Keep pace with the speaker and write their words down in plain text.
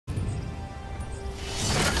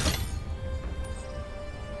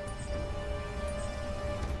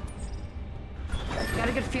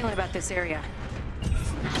feeling about this area?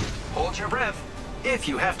 Hold your breath, if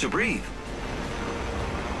you have to breathe.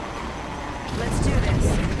 Let's do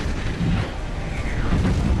this.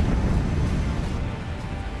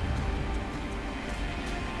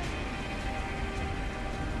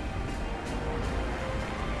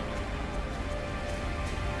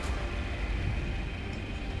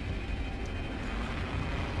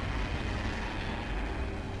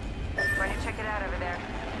 Ready to check it out over there.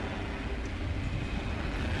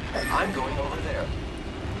 I'm going over there.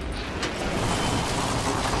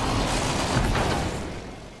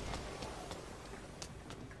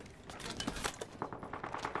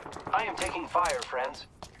 I am taking fire, friends.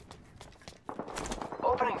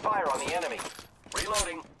 Opening fire on the enemy.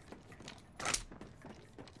 Reloading.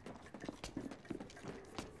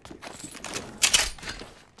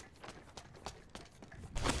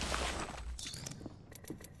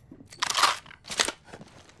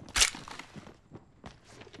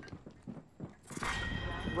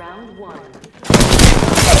 Round one.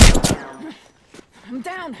 I'm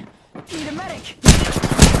down. Need a medic.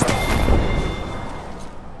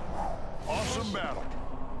 Awesome battle.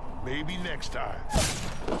 Maybe next time.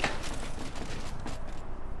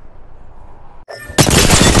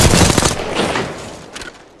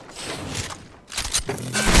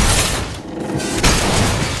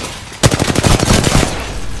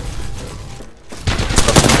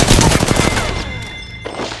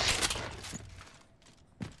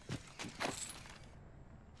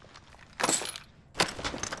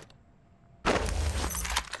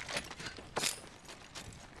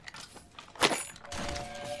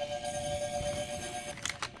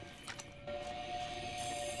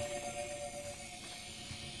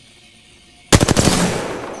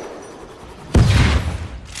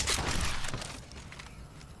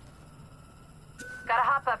 Gotta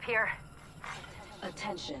hop up here.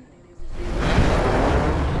 Attention.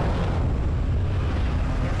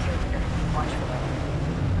 Watch for that.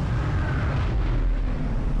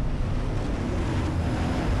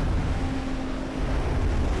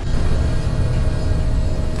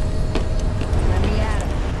 Let me at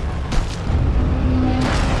him.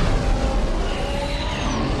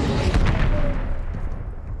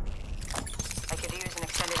 I could use an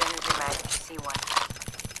extended energy mag if you see one.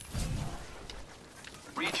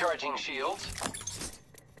 Recharging shields.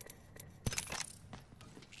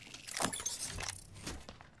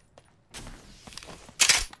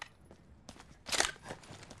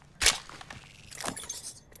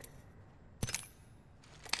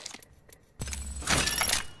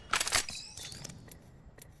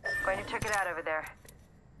 Going to check it out over there.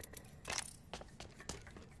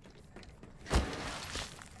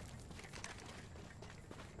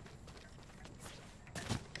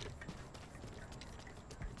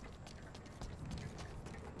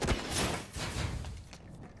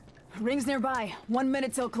 Ring's nearby. 1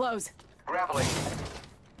 minute till close. Grappling.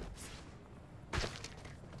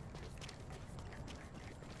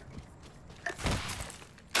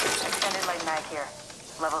 Extended light mag here.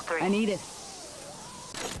 Level 3. I need it.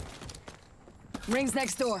 Ring's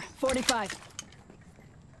next door. 45.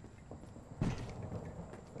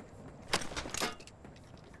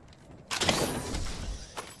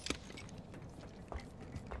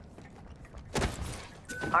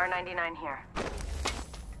 R99 here.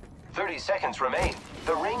 30 seconds remain.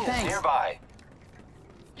 The ring is Thanks. nearby.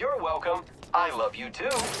 You're welcome. I love you too.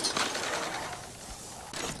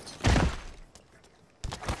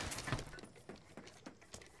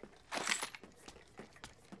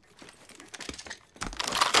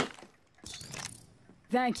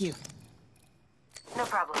 Thank you. No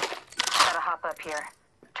problem. Gotta hop up here.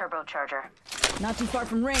 Turbocharger. Not too far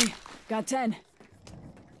from ring. Got 10.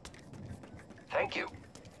 Thank you.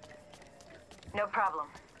 No problem.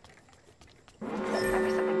 Might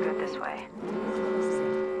be something good this way.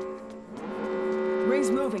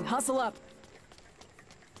 Ring's moving. Hustle up.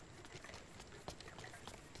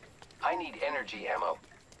 I need energy ammo.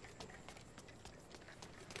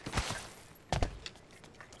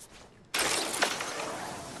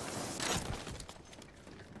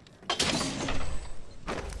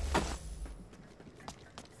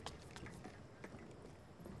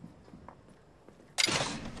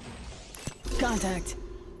 Contact.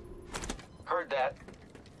 Heard that.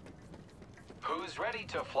 Who's ready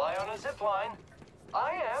to fly on a zip line?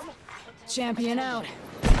 I am. Champion out.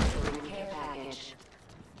 Care package.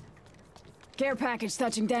 Care package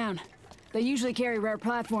touching down. They usually carry rare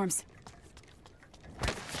platforms.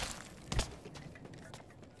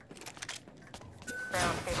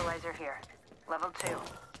 Barrel stabilizer here. Level 2.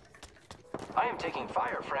 I am taking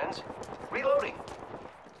fire, friends. Reloading.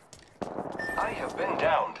 I have been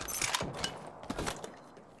downed.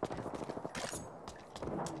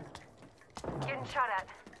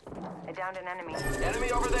 I downed an enemy.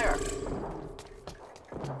 Enemy over there.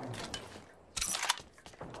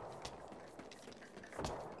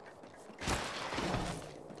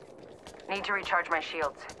 Need to recharge my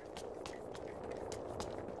shields.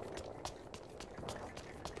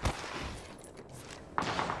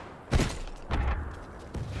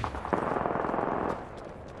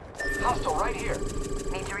 Hostile right here.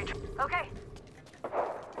 Need to recharge. Okay.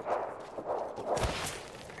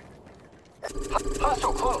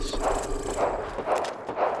 Hostile close.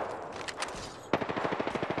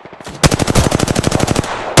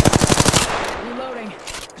 Reloading.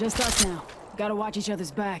 Just us now. Gotta watch each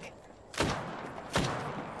other's back. Getting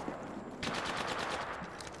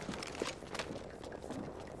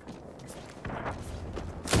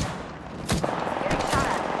shot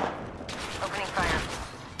at. Opening fire.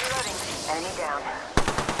 Reloading. Enemy down.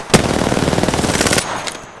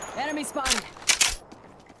 Enemy spotted.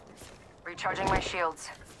 Recharging my shields.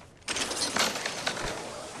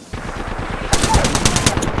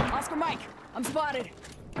 Oscar Mike, I'm spotted.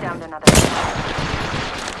 Downed another.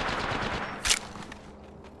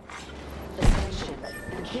 Attention.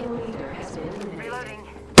 The kill leader has been eliminated. Reloading.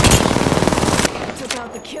 Took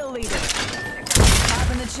out the kill leader.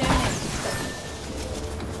 Top in the chimney.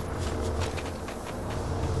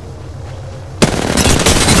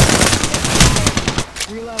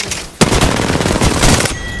 Reloading.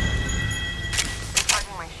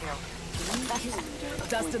 Recharging my shield.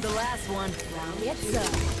 Dusted the last one. It's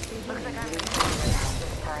Looks like I'm this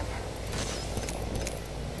time.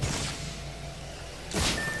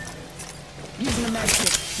 using a med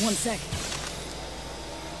kit. 1 sec.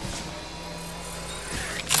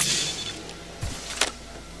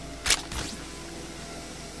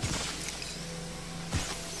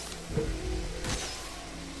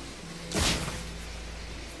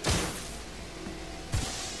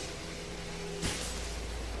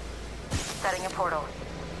 Setting a portal.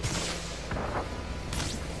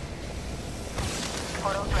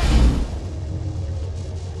 Portal's ready.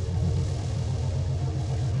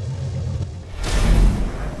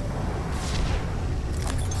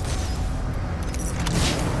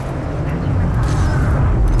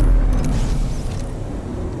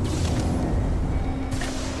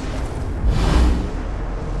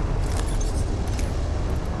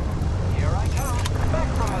 Here I come. Back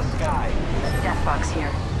from the sky. Death box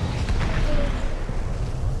here.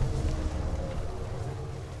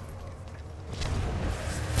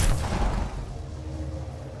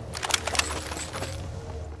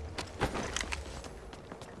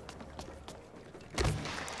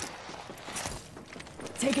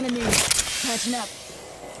 Taking a knee. Patching up.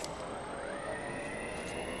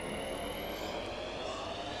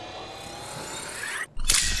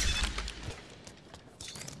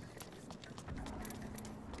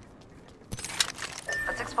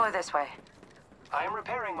 Let's explore this way. I am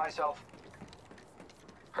repairing myself.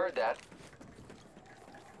 Heard that.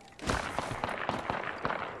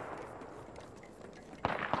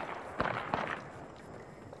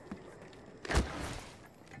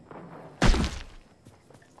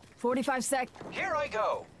 $45 sec. Here I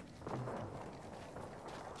go.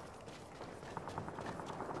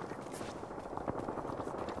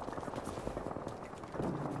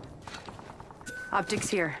 Optics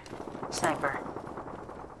here. Sniper.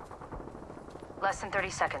 Less than 30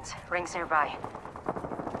 seconds. Rings nearby.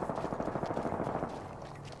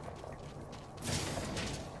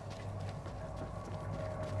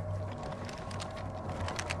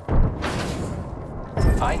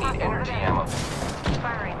 I need energy ammo.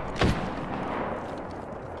 Firing.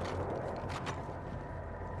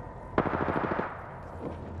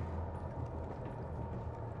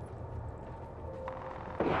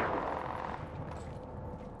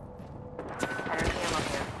 Energy ammo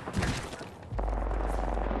here.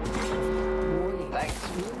 Thanks.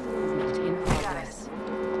 Movement in Got progress. it.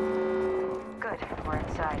 Good. We're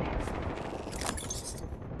inside.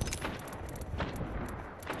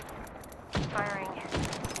 Firing.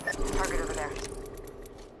 Target over there.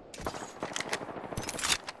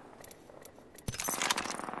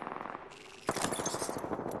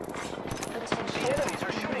 Attention. The enemies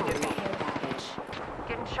are shooting at me. Care package.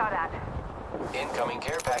 Getting shot at. Incoming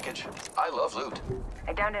care package. I love loot.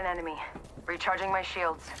 I downed an enemy. Recharging my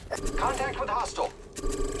shields. Contact with hostile.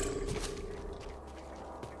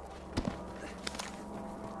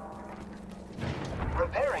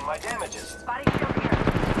 Repairing my damages. Body shield here.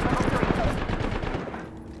 Level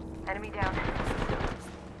 3. Enemy down.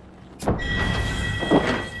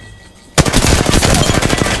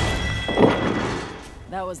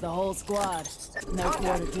 That was the whole squad. No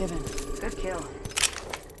quarter given. Good kill.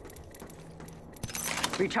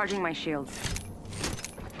 Recharging my shields.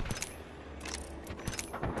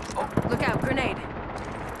 Grenade.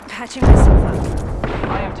 Patching myself up.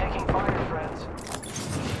 I am taking fire, friends.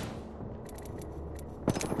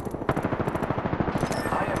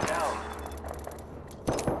 I am down.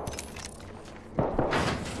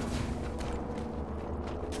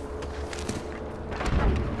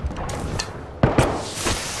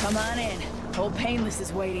 Come on in. Old Painless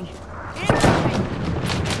is waiting.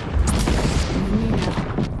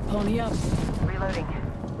 Pony up. Reloading.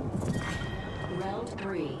 Round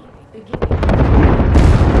 3. Beginning.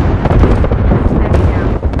 Enemy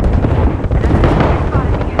down. Another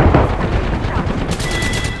spotted me. Shot.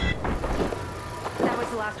 That was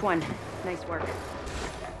the last one. Nice work.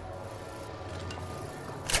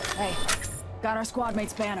 Hey, got our squad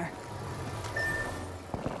mate's banner.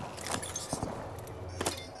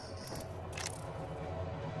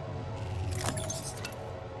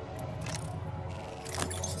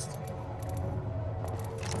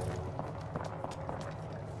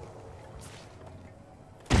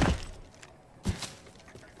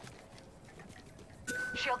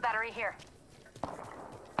 Shield battery here.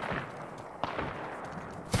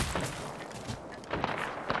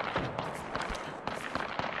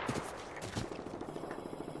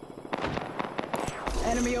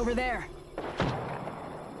 Enemy over there.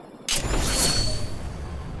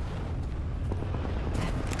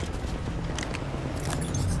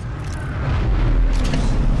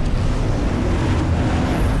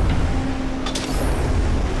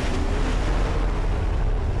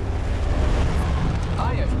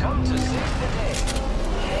 I have come to save the day.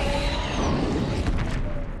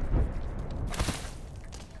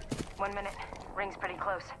 1 minute. Ring's pretty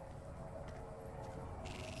close.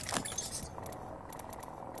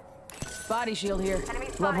 Body shield here. Enemy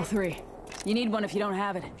spotted. Level 3. You need one if you don't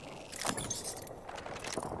have it.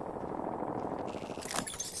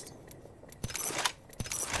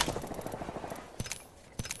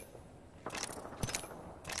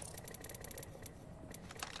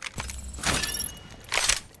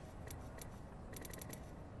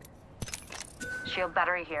 Shield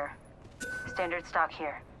battery here. Standard stock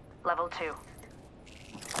here. Level 2.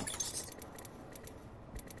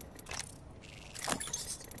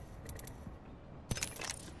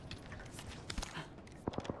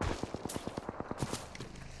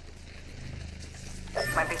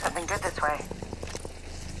 Might be something good this way.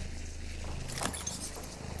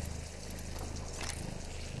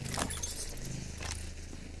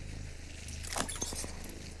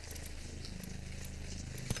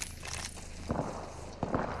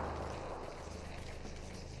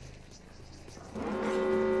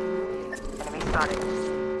 Enemy spotted.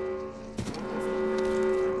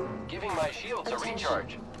 Giving my shields a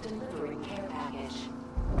recharge. Delivering care package.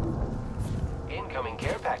 Incoming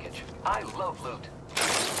care package. I love loot.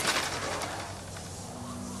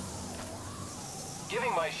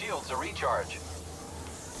 Giving my shields a recharge.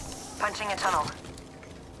 Punching a tunnel.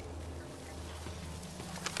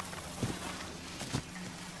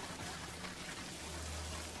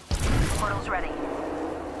 Portal's ready.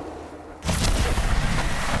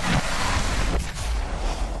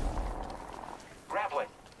 Grappling.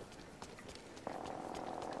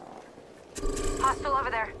 Hostile over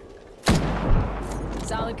there.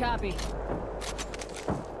 Solid copy.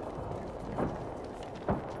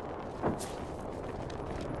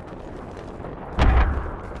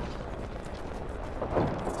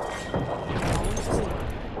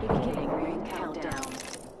 Beginning ring countdown.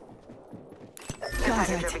 Good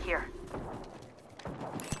package Contact. over here.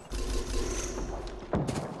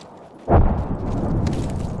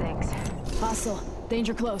 Thanks. Hostile.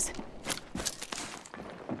 Danger close.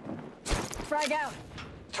 Frag out.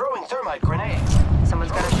 Throwing thermite grenade.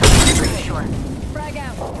 Someone's got a shot. Pretty sure. Frag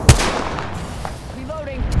out.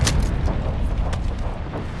 Reloading.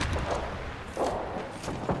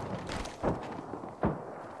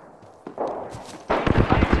 I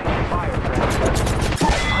am taking fire, friends.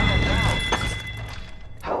 I am down.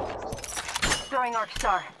 Help. Throwing arc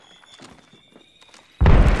star.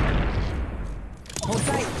 Hold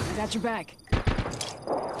tight. I got your back.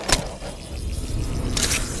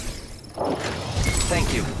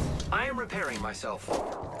 Thank you. I am repairing myself.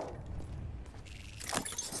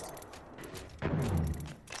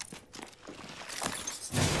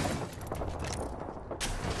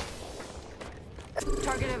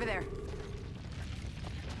 Target over there.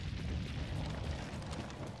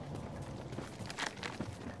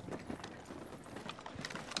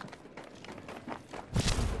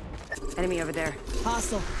 Enemy over there.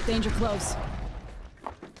 Hostile. Danger close.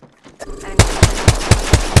 Enemy.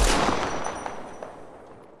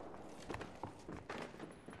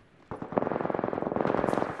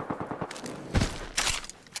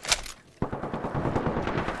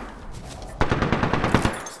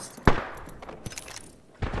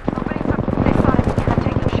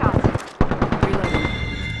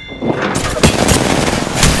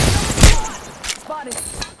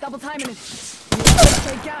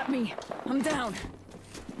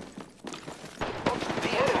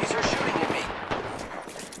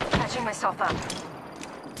 Patching myself up.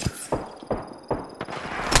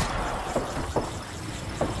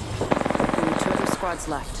 Only 2 other squads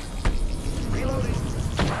left. Reloading.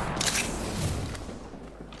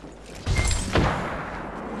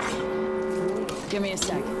 Give me a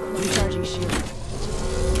sec. Recharging shield.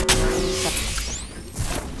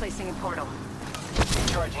 Placing a portal.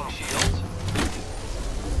 Charging shields.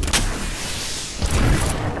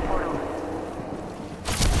 At the portal.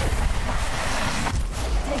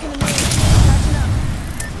 Taking a knee. Catching up.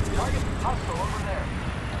 Target hostile over there.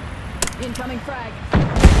 Incoming frag. Taking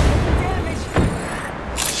damage.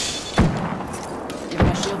 Give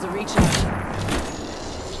my shields a recharge.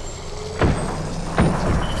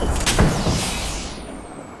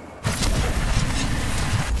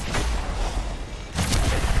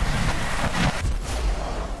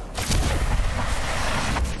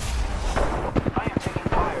 I am taking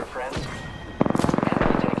fire, friends.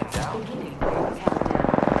 Enemy taken down. Beginning ring countdown.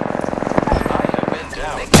 I have been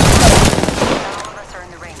down. Not all of us are in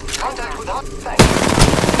the ring. Contact with thanks.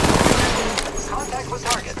 Contact with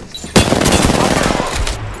target.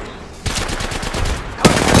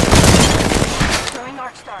 Throwing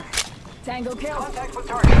Arch Star. Tango kill. Contact with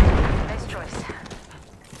target. Nice choice.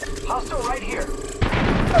 Hostile right here.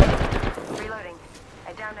 Reloading.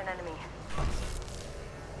 I downed an enemy.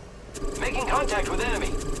 Making contact with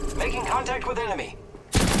enemy. Making contact with enemy.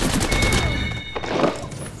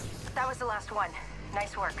 That was the last one.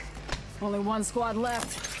 Nice work. Only 1 squad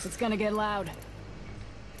left. It's gonna get loud.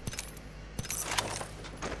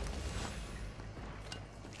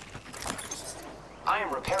 I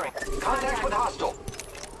am repairing. Contact with hostile.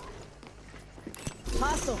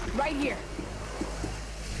 Hostile, right here.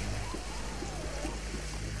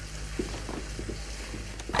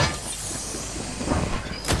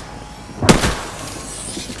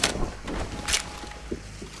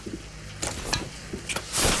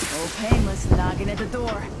 Oh, painless knocking at the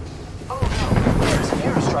door. Oh no, there's an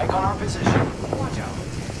airstrike on our position. Watch out.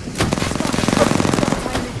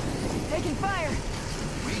 Behind me. Taking fire.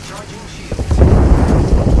 Recharging shields.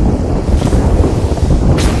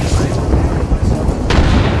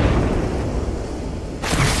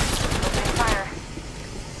 Opening fire.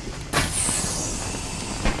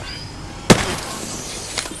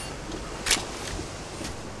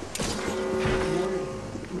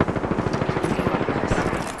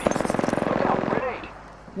 Look out, grenade.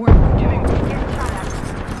 We're Giving. Getting shot at.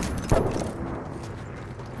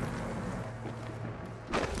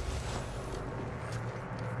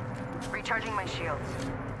 Recharging my shields.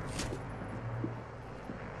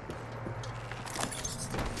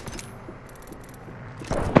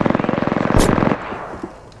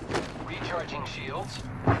 Recharging shields.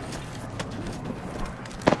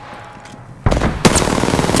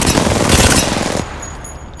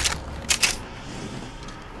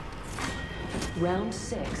 Round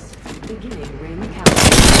 6. Beginning ring countdown.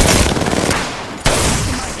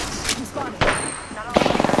 I'm spotted. Not all of you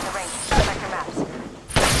are in the ring. Check your maps.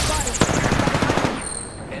 Spotted.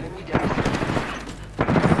 Enemy down.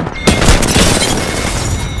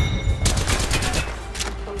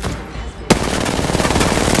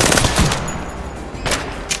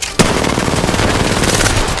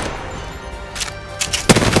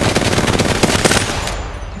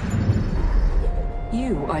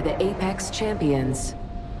 You are the Apex champions.